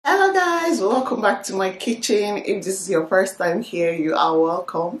welcome back to my kitchen. If this is your first time here, you are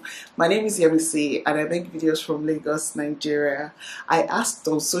welcome. My name is Yemisi and I make videos from Lagos, Nigeria. I asked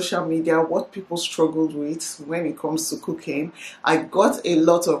on social media what people struggled with when it comes to cooking. I got a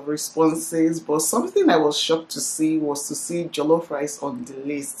lot of responses, but something I was shocked to see was to see jollof rice on the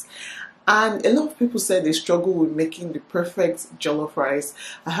list. And a lot of people said they struggle with making the perfect jollof rice.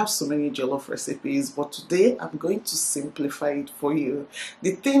 I have so many jollof recipes, but today I'm going to simplify it for you.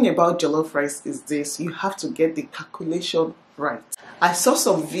 The thing about jollof rice is this: you have to get the calculation right. I saw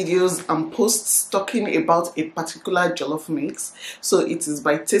some videos and posts talking about a particular jollof mix. So it is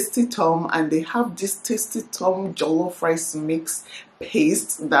by TastyTom, and they have this TastyTom jollof rice mix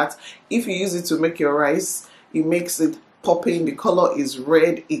paste that if you use it to make your rice, it makes it popping. The color is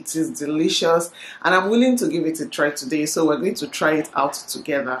red. It is delicious and I'm willing to give it a try today, so we're going to try it out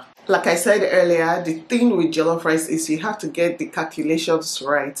together. Like I said earlier, the thing with jollof rice is you have to get the calculations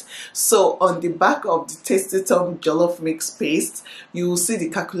right. So on the back of the TastyTom jollof mix paste, you will see the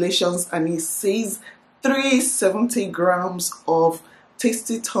calculations and it says 370 grams of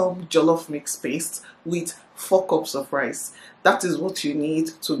TastyTom jollof mix paste with 4 cups of rice. That is what you need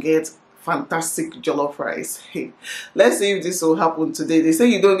to get fantastic jollof rice. Hey, let's see if this will happen today. They say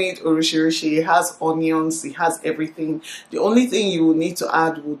you don't need orishirishi. It has onions, it has everything. The only thing you will need to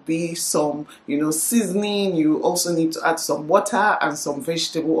add would be some, seasoning. You also need to add some water and some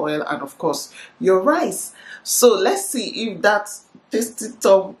vegetable oil, and of course your rice. So let's see if that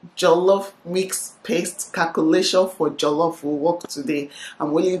TastyTom jollof mix paste calculation for jollof will work today.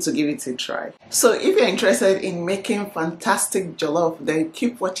 I'm willing to give it a try. So if you're interested in making fantastic jollof, then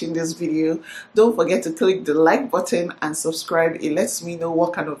keep watching this video. Don't forget to click the like button and subscribe. It lets me know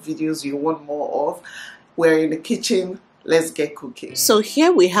what kind of videos you want more of. We're in the kitchen. Let's get cooking. So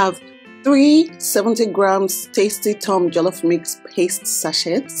here we have 370 grams TastyTom jollof mix paste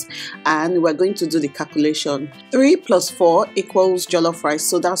sachets, and we're going to do the calculation. 3 plus 4 equals jollof rice,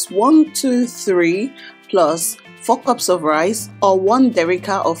 so that's 1, 2, 3 plus 4 cups of rice, or 1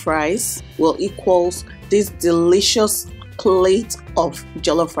 derica of rice, will equals this delicious plate of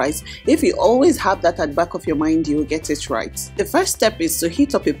jollof rice. If you always have that at the back of your mind, you will get it right. The first step is to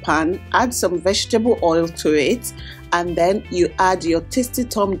heat up a pan, add some vegetable oil to it, and then you add your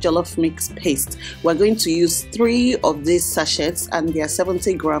TastyTom jollof mix paste. We're going to use 3 of these sachets and they are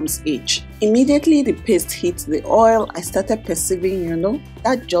 70 grams each. Immediately the paste hits the oil, I started perceiving,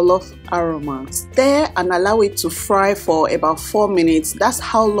 that jollof aroma. Stir and allow it to fry for about 4 minutes. That's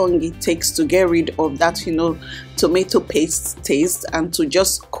how long it takes to get rid of that, tomato paste taste, and to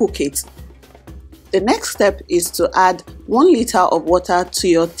just cook it. The next step is to add 1 liter of water to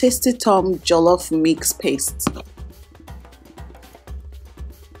your TastyTom jollof mix paste.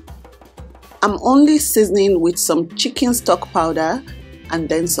 I'm only seasoning with some chicken stock powder and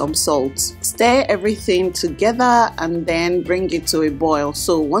then some salt. Stir everything together and then bring it to a boil.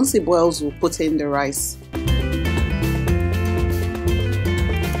 So once it boils, we'll put in the rice.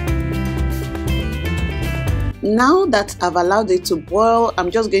 Now that I've allowed it to boil,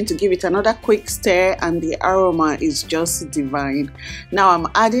 I'm just going to give it another quick stir, and the aroma is just divine. Now I'm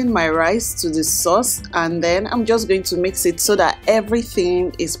adding my rice to the sauce, and then I'm just going to mix it so that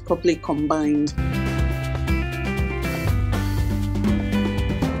everything is properly combined.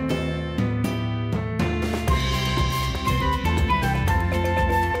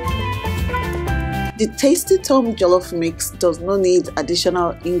 The TastyTom jollof mix does not need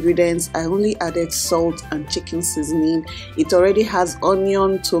additional ingredients. I only added salt and chicken seasoning. It already has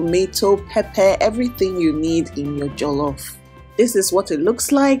onion, tomato, pepper, everything you need in your jollof. This is what it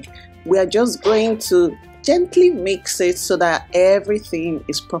looks like. We are just going to gently mix it so that everything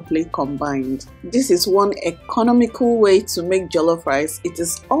is properly combined. This is one economical way to make jollof rice. It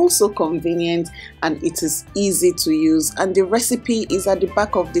is also convenient and it is easy to use, and the recipe is at the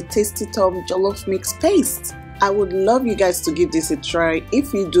back of the TastyTom jollof mix paste. I would love you guys to give this a try.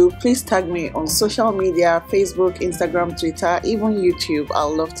 If you do, please tag me on social media: Facebook, Instagram, Twitter, even YouTube.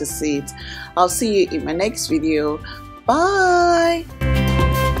 I'll love to see it. I'll see you in my next video. Bye.